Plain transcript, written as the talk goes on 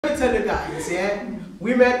tell you guys, yeah,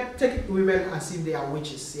 women take women as if they are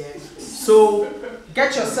witches, yeah. So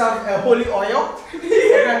get yourself a holy oil, and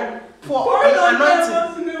then pour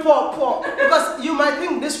anointing, pour, because you might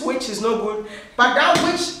think this witch is no good, but that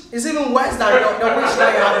witch is even worse than the witch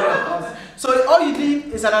that you have in your house. So all you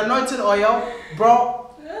need is an anointing oil, bro.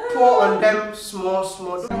 Pour on them small.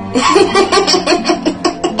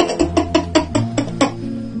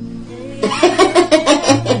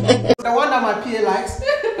 The one that my PA likes.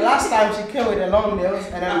 The last time she came with the long nails,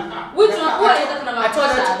 and then which one? I told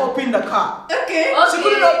her to open the car. Okay. She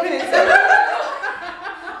couldn't open it.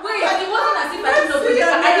 Wait, it wasn't as if I couldn't open it. I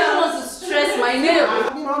didn't want to stress my nail.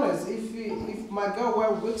 I'm being honest. If my girl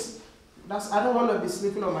wear wigs, I don't want to be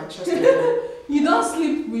sleeping on my chest anymore. You don't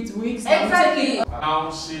sleep with wigs. Exactly.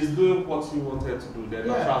 She's doing what you wanted to do, the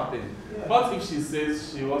natural thing. Yeah. But if she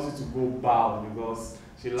says she wants you to go bow because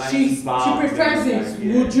she likes bow, she prefers it.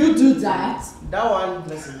 Yeah. Would you do that? That one,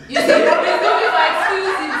 listen. You see, there's no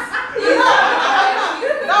excuses.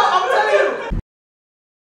 No, I'm telling you.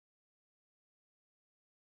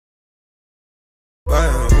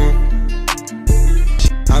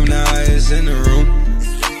 I'm the highest in the room.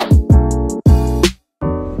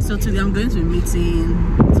 So today I'm going to be meeting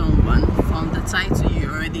someone from the title you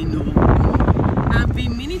already know. I've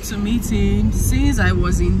been meaning to meet him since I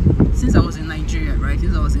was in Nigeria, right?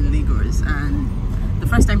 Since I was in Lagos, and the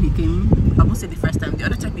first time he came, I won't say the first time, the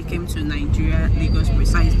other time he came to Nigeria, Lagos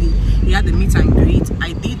precisely, he had the meet and greet.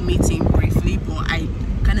 I did meet him briefly, but I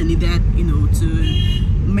kind of needed, to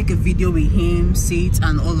make a video with him, sit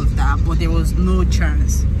and all of that, but there was no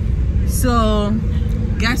chance. So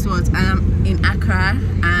guess what? I am in Accra,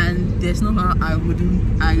 and there's no how I would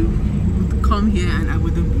come here and I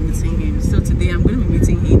wouldn't be meeting him. So today I'm going to be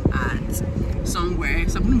meeting him at somewhere.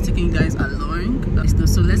 So I'm going to be taking you guys along.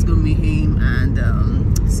 So let's go meet him and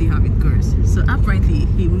see how it goes. So apparently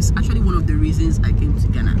he was actually one of the reasons I came to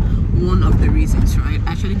Ghana. One of the reasons, right?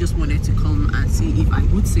 I actually just wanted to come and see if I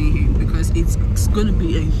would see him, because it's going to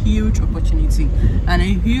be a huge opportunity and a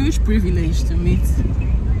huge privilege to meet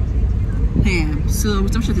him. So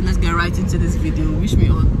without much ado, let's get right into this video. Wish me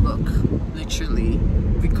all luck, literally,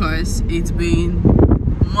 because it's been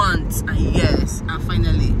months and years, and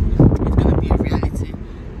finally it's gonna be a reality.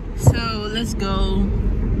 So let's go.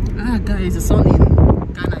 Guys, the sun in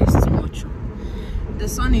Ghana is too much. The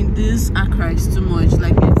sun in this Accra is too much.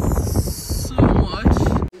 Like, it's so much.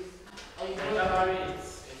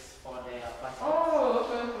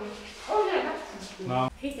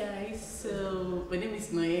 Hey guys, so my name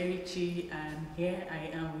is Nigerian, and here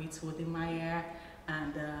I am with Wodemaya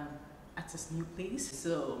and at his new place.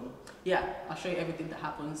 So yeah, I'll show you everything that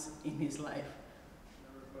happens in his life,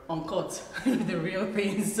 uncut, the real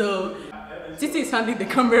thing. So Titi is handling the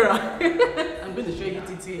camera. I'm going to show you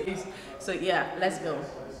Titi. So yeah, let's go.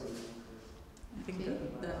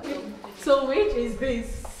 So which is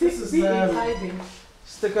this? This is hiding.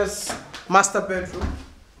 Sticker's master bedroom.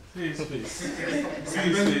 Please.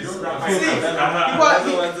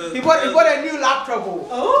 He bought a new laptop. Oh.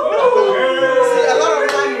 See, a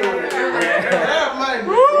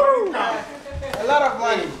lot of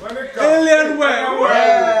money.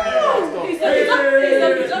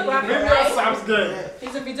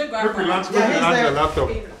 He's a videographer. Laptop.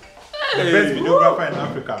 The best videographer in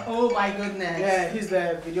Africa. Oh my goodness. Yeah, he's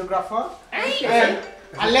the videographer. And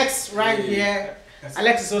Alex right here.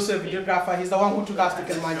 Alex is also a videographer. He's the one who took us to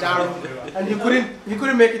Kilimanjaro, and he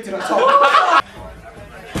couldn't make it to the top.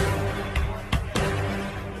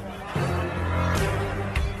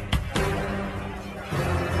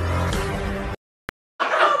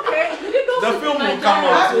 The film will come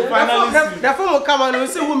out. So the film will come out, and we'll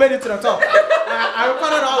see who made it to the top. I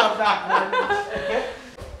recorded all of that. Okay.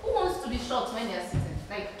 Who wants to be short when they're sitting?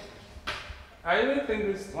 Like, I even think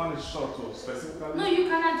this one is short too, specifically. no, you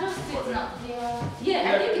can adjust it now.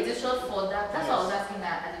 Yeah, I think it is short for that. That's what I was asking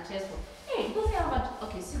that at the chest for. Hey, does it have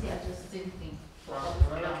okay, see the adjusting thing.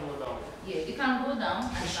 Yeah, you can go down.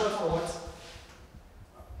 It's short for what?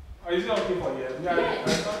 Is it okay for here? Yeah, I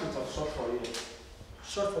thought it was short for here.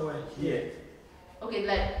 Short for what? Yeah. Okay,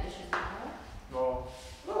 like it should be higher. No.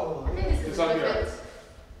 No. I think this is perfect.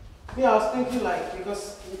 Yeah, I was thinking like, because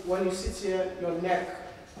when you sit here, your neck.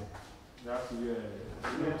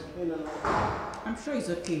 I'm sure it's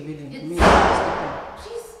okay, really. Please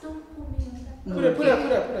don't put me on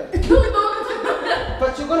that. Put it. No.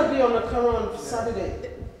 But you're gonna be on the camera on Saturday.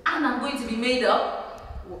 And I'm going to be made up.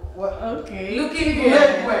 What? Okay. Looking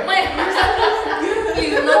good. Where? My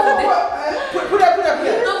please, not today. Put it.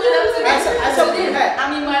 Don't do that to me. I said put it.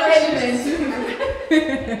 I'm in my element.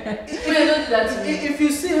 Please don't do that to me. If you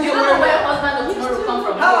see her, you don't know where husband or tomorrow come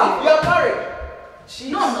from. You're married.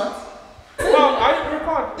 No, I'm not. No, I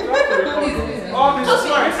record. You have to record. All this is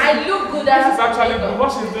nice. I look good This at is actually good.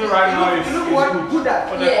 What she's doing right now is You look what good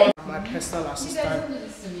at. Yeah. My personal You guys assistant. don't do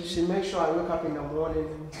this to me. She makes sure I wake up in the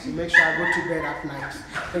morning. She makes sure I go to bed at night.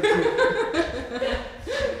 Thank you.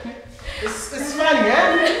 It's funny,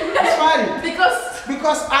 eh? It's funny.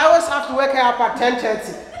 Because I always have to wake her up at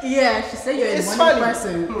 10:30. Yeah, she said you're a It's morning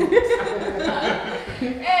funny. person.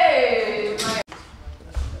 Hey, my.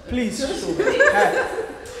 Please.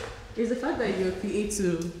 It's the fact that you're PA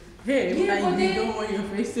to him Yeah, and but you then- don't want your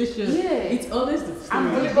face to show. Yeah. It's always the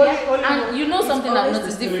story. And you know something I've always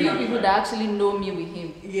noticed, the the few story. people that actually know me with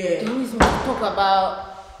him, they Yeah. always want to talk about,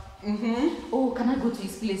 oh, can I go to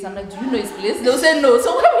his place? I'm like, do you know his place? They'll say no,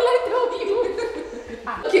 so why will I tell you?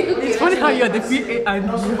 Okay, It's funny how you're the And PA and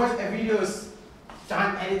also, once a video is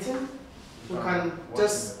done editing, we can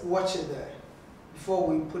just watch it there before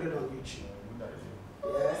we put it on YouTube.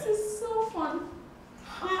 Yeah. This is so fun.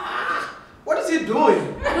 What is he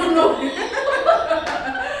doing? I don't know.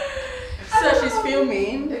 So she's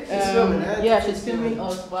filming. She's filming, eh? Yeah, she's filming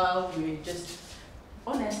us while we just.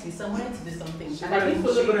 Honestly, someone to do something. She And I didn't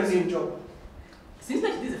follow got a you. new job. Seems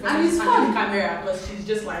like this is the And first it's time on fun. the camera because she's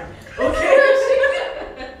just like, okay.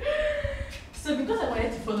 So because I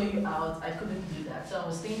wanted to follow you out, I couldn't do that. So I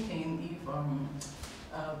was thinking if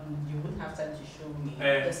you would have time to show me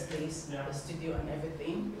this place, the studio and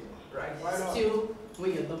everything, right? Why not? Still,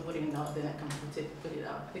 when you're done putting it out, then I can put it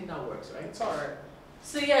out. I think that works, right? It's alright.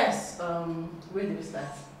 So yes, where do we start?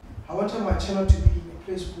 I wanted my channel to be a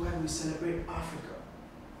place where we celebrate Africa.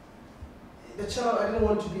 The channel, I didn't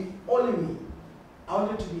want to be only me. I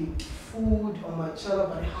wanted to be food on my channel,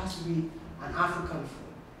 but it has to be an African food.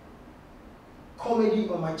 Comedy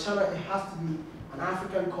on my channel, it has to be an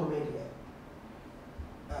African comedian.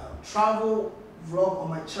 Travel vlog on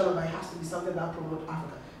my channel, but it has to be something that promotes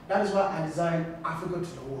Africa. That is why I designed Africa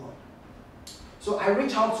to the world. So I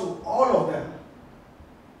reached out to all of them.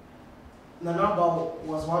 Nanaba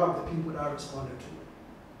was one of the people that responded to me.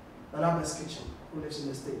 Nanaba's Kitchen, who lives in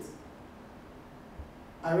the States.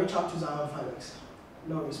 I reached out to Zaman Felix,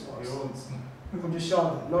 no response. From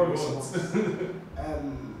Sheldon, no response.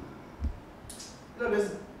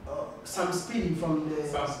 There's Sam Speedy from the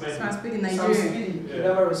Sam Speedy, Sam Nigerian. Speedy, he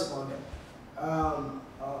never responded.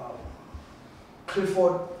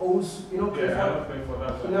 Clifford O's, you know Clifford? Yeah, I don't pay for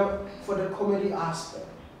that. You know, for the comedy aspect,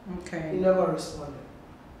 he Okay. never responded.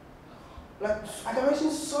 Like, I can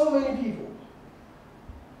mention so many people.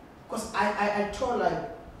 Because I thought like,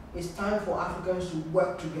 it's time for Africans to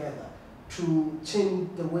work together to change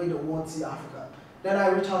the way the world sees Africa. Then I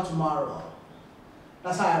reached out to Marwa.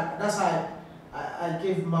 That's how I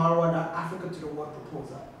gave Marwa that Africa to the world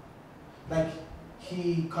proposal. Like,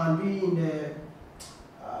 he can be in the,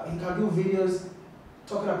 he can do videos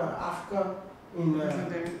talking about Africa in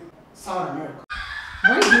South America.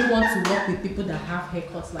 Why do you want to work with people that have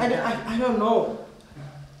haircuts like that? I don't know.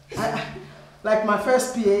 Like my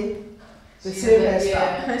first PA, the same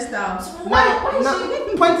hairstyle. Hairstyle.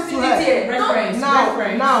 Now, point to her. Reference.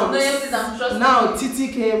 Now Titi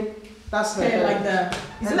came. That's her. Hair like that.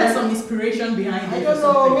 Is there like some inspiration behind I it? don't or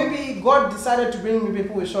know. something? Maybe God decided to bring me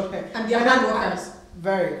people with short hair. And they're hard workers.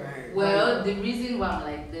 Very, very. Well, the reason why I'm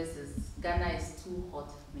like this is Ghana is too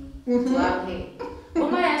hot for me to have hair.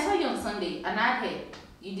 But Maya, I saw you on Sunday and I had hair.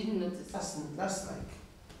 You didn't notice. That's like.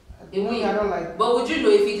 A wig. I don't like. But would you know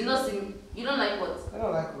if you did not see? You don't like what? I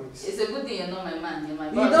don't like wigs. It's a good thing you're not my man. You're my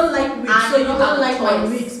You boss. don't like wigs, so you don't like my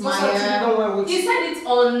wigs, You Maya. don't wear wigs. He said it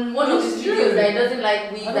on one of his It's true. videos that he doesn't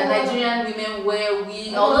like wigs, I that don't Nigerian women wear wigs.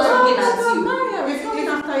 I don't was like looking wigs. at you. Maya, we're coming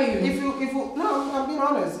after you. If you, no, I'm being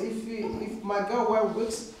honest. If my girl wear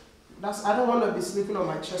wigs, I don't want to be sleeping on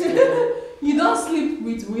my chest. You don't sleep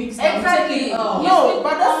with wigs. now. Exactly. Take it off. No,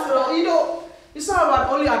 but that's it's not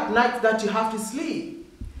about only at night that you have to sleep.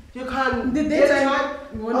 You can The daytime,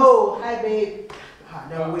 you want- Oh, hi babe.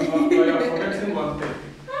 You're forgetting one thing.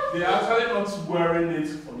 They're actually not wearing it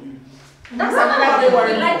for you. That's another thing.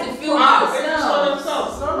 They like to feel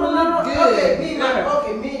themselves. No. Good.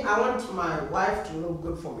 Me, I want my wife to look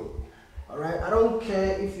good for me. Alright? I don't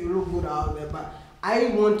care if you look good out there, but I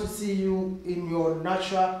want to see you in your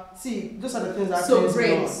natural. See, those are the things that So turns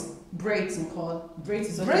me braids we call braids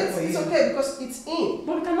is on. okay Braids, for you. it's okay because it's in.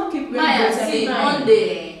 But we cannot keep wearing Maya, braids every see, time. one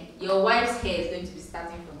day your wife's hair is going to be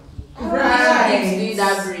starting from here. Right. She keeps doing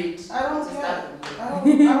that braid. I don't to care. start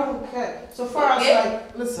from here. I don't care. So far Okay. as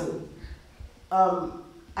like, listen,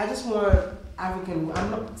 I just want African.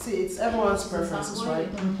 I'm not. See, it's everyone's preferences, right?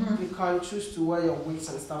 You can choose to wear your wigs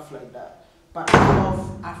and stuff like that. But I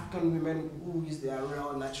love African women who use their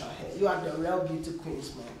real natural hair. You are the real beauty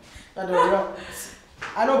queens, man. You are the real.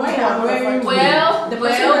 I don't Why people are are wearing Well, the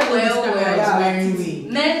person well. wearing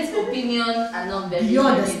wig. Men's opinion are not very You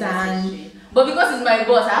understand? necessary. But because it's my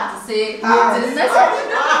boss, I have to say it is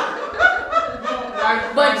necessary.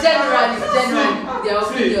 But generally, their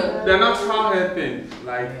opinion. The natural hair thing,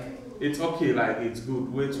 like it's okay, like it's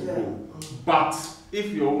good, way to go. But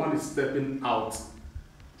if your woman is stepping out,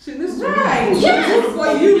 she needs to Right. look good. Yes,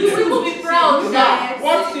 for you You will be proud.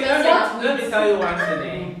 Let me tell you one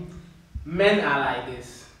thing. Men are like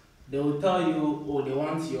this. They will tell you, oh, they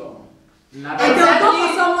want your natural. And they'll go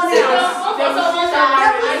for someone else. They'll go for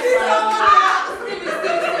someone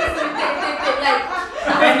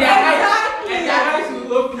And their eyes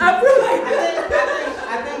will open. I feel like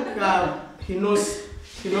I think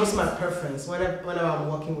he knows my preference whenever I'm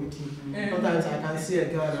working with him. Sometimes I can see a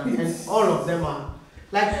girl and all of them are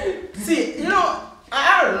like, see,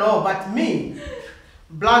 I don't know, but me,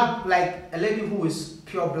 black, like a lady who is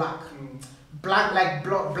pure black, black, like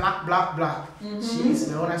black. She is,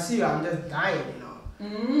 when I see her, I'm just dying,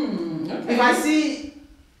 okay. If I see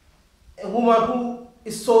a woman who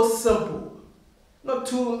is so simple, not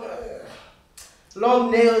too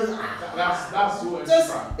long nails, That's so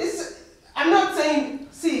just extra. I'm not saying.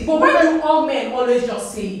 See, But why do all men always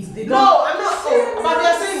just say it? They don't. no, I'm not. But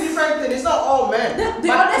they're saying different things. It's not all men. They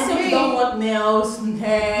But always to say we don't want nails,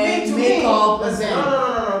 hair, to makeup, listen, and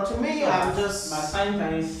no. To me, I'm just. But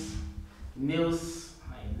sometimes nails,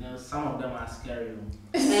 some of them are scary.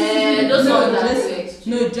 those ones are just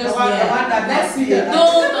no, just The one that let's see. that-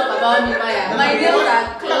 don't talk about me, Maya. My nails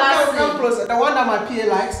are Come classic. closer. The one that my PA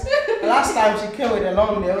likes. The last time she came with the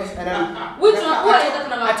long nails, and then Which one? Who are you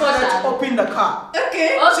talking about? I told her to open the car.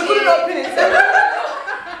 Okay. She couldn't open it.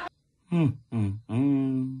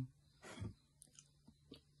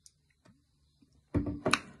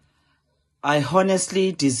 I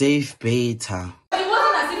honestly deserve better. It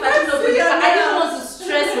wasn't as if I didn't open it. I didn't want to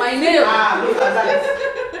stress my nails. Look at that.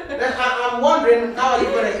 Then I'm wondering, how are you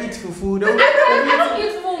gonna eat fufu? I can't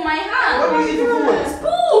eat for my hand. What do you eat fufu with?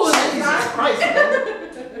 Spoon. Jesus Christ, man.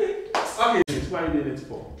 Okay, that's what you did it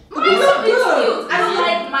for. It's cute. I don't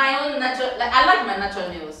like my own natural. Like I like my natural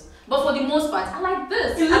nails, but for the most part, I like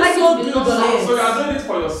this. It I like looks so it good on it. So you are doing it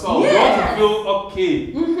for yourself. Yeah. You want to feel okay.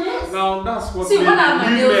 Now that's what See, when I have my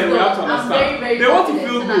nails women we have to done, I'm understand. very, very they want to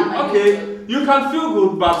confident feel when I have good. my Okay, nails done. you can feel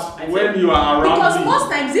good, but when you are around Because me, most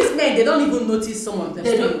times these men they don't even notice some of the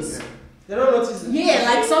They don't. things. They don't notice it. Yeah,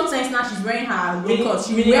 like sometimes now she's wearing her because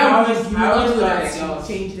she Meaning, wear I wig, always you will not know tell that the she girls,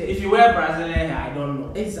 changed it. if you wear Brazilian hair, I don't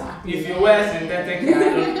know. Exactly. If you wear synthetic hair,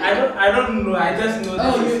 I don't know. I just know.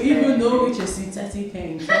 Oh, this you is even know which is synthetic hair.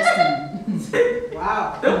 Interesting.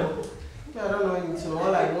 Wow. I don't know anything.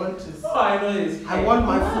 All I want is. All I know is I want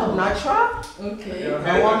my food natural. Okay.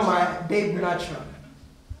 I want my babe natural.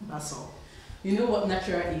 That's all. You know what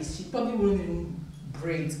natural is? She probably wouldn't even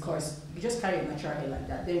braid because you just carry a natural hair like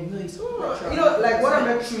that. They know it's natural. Like when I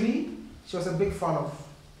met Trudy, she was a big fan of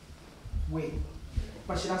wig.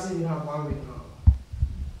 But she doesn't even have one wig now.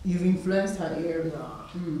 You've influenced her hair.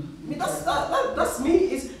 I mean, that's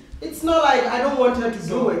me. It's not like I don't want her to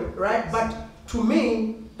do it, right? But to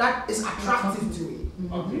me, that is attractive to me.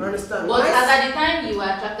 okay. You understand? But at the time you were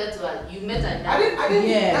attracted to her, you met her. I didn't.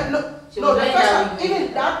 Yeah. She No, was the wearing first that time, wig.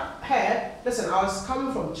 even that hair. Listen, I was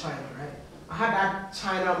coming from China, right? I had that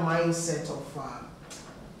China mindset of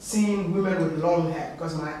seeing women with long hair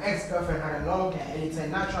because my ex-girlfriend had a long hair and it's a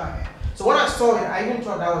natural hair. So when I saw it, I even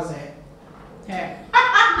thought that was hair. Hair.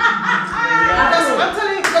 I'm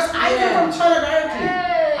telling you, because I came from China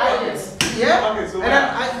directly. Yeah. Okay, so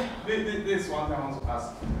And then this one thing I want to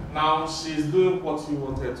ask. Now she's doing what you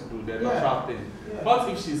wanted to do, the natural thing. Yeah. But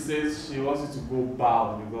if she says she wants you to go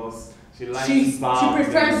bald because she likes She bald,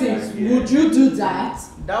 prefers then it. like, yeah. Would you do that?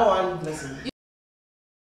 that one, listen.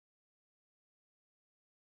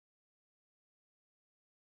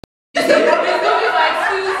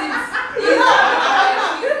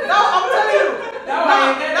 No, I'm telling you. That one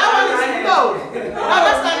is no.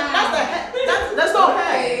 That's no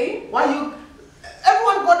hair. Why you?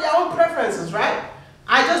 Everyone got their own preferences, right?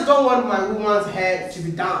 I just don't want my woman's hair to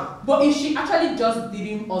be down. But if she actually just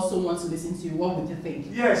didn't also want to listen to you, what would you think?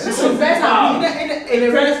 Yes, She she should wants better to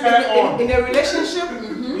In a relationship,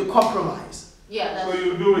 you compromise. Yeah, So that's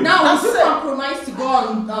you do it. Now, That's would you it. compromise to go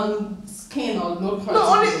on skin or no? No,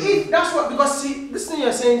 only if that's what, because see, this thing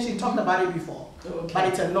you're saying, she talked about it before, Okay. but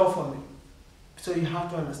it's a no for me. So you have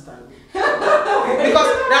to understand me. Because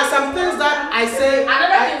there are some things that I say.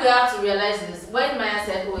 another thing we have to realize is when Maya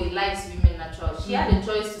said, "Oh, he likes women natural," she had the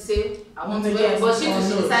choice to say, "I want to wear," but she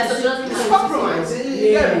decided so she doesn't It's have compromise. to.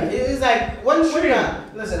 You get me? It's like when you're,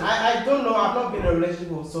 listen, I don't know, I've not been in a relationship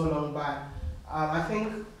for so long, but I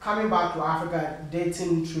think coming back to Africa,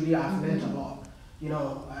 dating truly I've learned a lot. You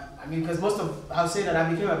know, I mean, because I'll say that I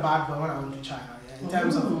became a bad boy when I went to China, in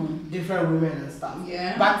terms of different women and stuff.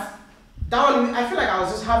 Yeah. But that one, I feel like I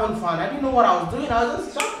was just having fun. I didn't know what I was doing. I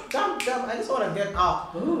was just jump. I just want to get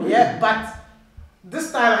out. Ooh. Yeah, but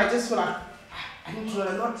this time I just feel like I need to know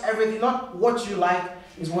that not everything, not what you like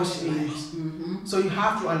is what she is. So you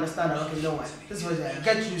have to understand that, okay, you know what, this was it.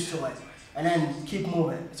 Get used to it. And then keep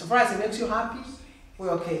moving. So for us, it makes you happy,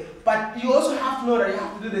 we're okay. But you also have to know that you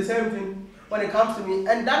have to do the same thing when it comes to me.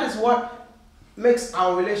 And that is what makes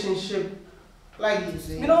our relationship, like,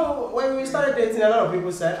 you know, when we started dating, a lot of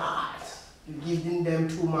people said, you're giving them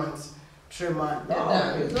 2 months, 3 months.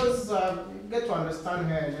 No, just get to understand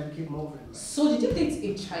her and then keep moving. Man. So did you date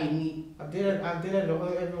a Chinese? I've dated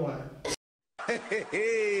everyone.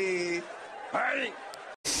 Hey,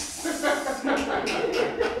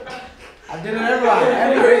 I've dated everyone,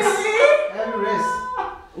 every race.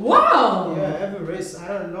 Wow! Yeah, every race. I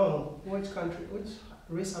don't know which country, which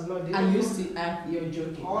race I've not dated. And you still you're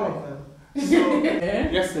joking. All of them. So,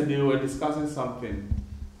 Yesterday we were discussing something.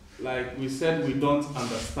 Like we said, we don't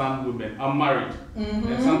understand women. I'm married,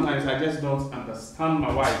 and sometimes I just don't understand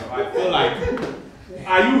my wife. I feel like,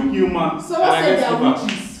 are you human? Someone said they are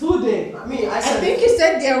witches. Who they? me, I think you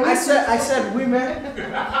said they are witches. I said women.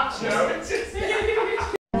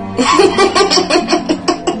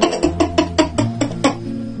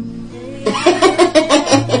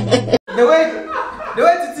 the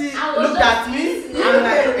way Titi looked at me, I'm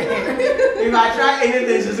like, if I try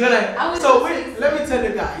anything, she's gonna. So wait, let me tell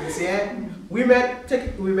you guys, yeah. Women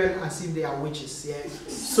take women as if they are witches, yeah.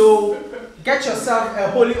 So get yourself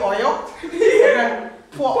a holy oil, and then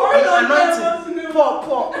pour anointing,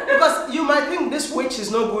 pour. Because you might think this witch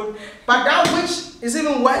is no good, but that witch is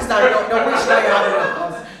even worse than the witch that you have in your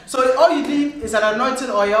house. So all you need is an anointing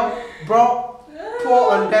oil, bro.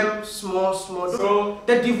 Pour on them small. So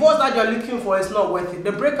the divorce that you're looking for is not worth it.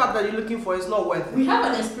 The breakup that you're looking for is not worth it. We have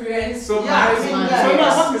an experience. So yeah,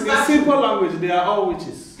 now, in simple language, they are all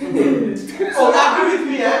witches. Oh, you agree with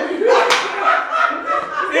me, eh?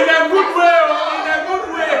 In a good way, in a good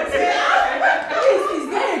way. Is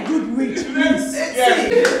there a good witch, please?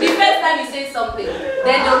 The first time you say something,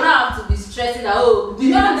 then don't have to be stressing that, oh, do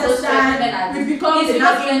you understand? We become the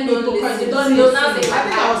nagging people because they don't now say. I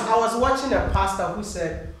think I was watching a pastor who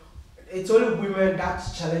said it's only women that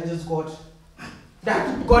challenges God.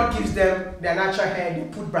 That God gives them their natural hair, they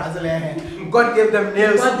put Brazilian hair. God gave them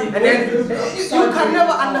nails, and then you can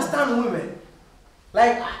never understand women.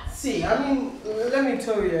 Like, see, I mean, let me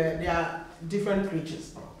tell you, they are different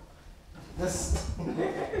creatures.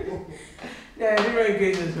 Yeah, different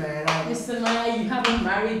creatures, man. Mr. Maya, you haven't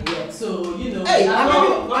married yet, so you know. Hey,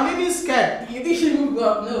 I'm even scared. You shouldn't go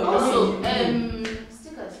up. No. Also,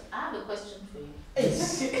 Stickers, I have a question for you.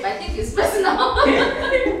 But I think it's personal.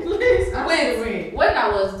 Please. Wait. When I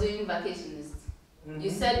was doing vacationist, you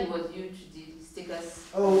said it was you to the stickers.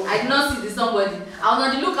 Oh, I did not see the somebody. I was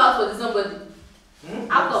on the lookout for the somebody.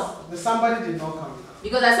 How come? The somebody did not come.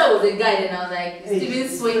 Because I saw it was a guy, and I was like, Steven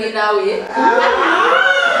swinging that way.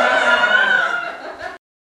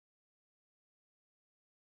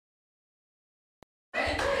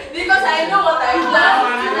 Because I know what I planned,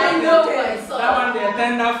 and I know what I saw. That one, the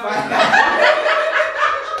tender fire.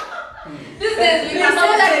 These days, we cannot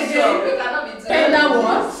be sure. We cannot be too Tender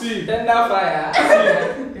what? See, Tender fire.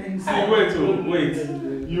 wait.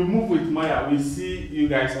 You move with Maya. We see you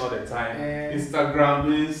guys all the time. Instagram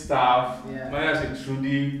doing stuff. Maya is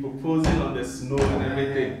Trudy proposing on the snow and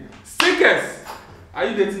everything. Stickers. Are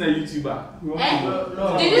you dating a YouTuber? We want to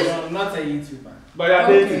know. No, not a YouTuber. But you're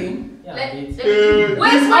dating. Yeah,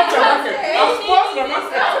 Wait,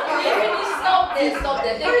 stop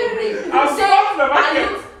there. Take a break. Ask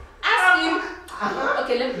him.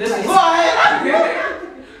 Okay, let me Go ahead.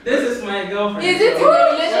 This is my girlfriend. Is it in a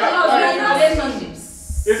relationships?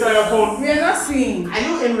 It's on your phone. We are not seeing. Are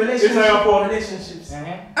you in relationships? It's on your phone. Relationships. It's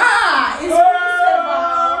okay.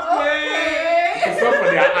 It's not for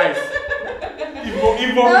their eyes.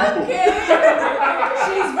 Evil Okay.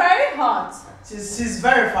 She's very hot. She's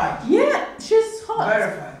verified. Yeah, she's hot.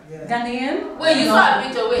 Verified. Yeah. Ghanaian. Wait, you saw a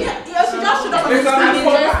picture? Wait. Yeah, she just showed up on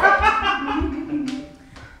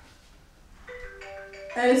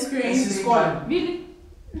the screen. She's calling. Really?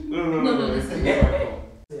 No, listen.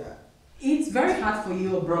 Yeah. It's very hard for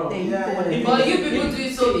you, bro. But you people do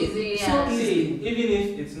it so easy. So easy. See, even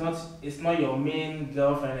if it's not your main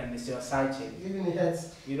girlfriend and it's your side chick. Even if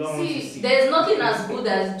that's. You don't want to See, see. there's nothing as good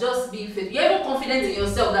as just being faithful. You're even confident in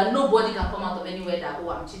yourself that nobody can come out of anywhere that, oh,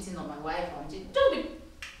 I'm cheating on my wife, I'm cheating. Just be.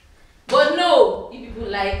 But no, you people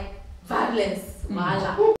like violence,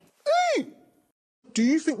 mahala. do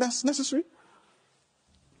you think that's necessary?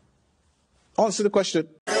 Answer the question.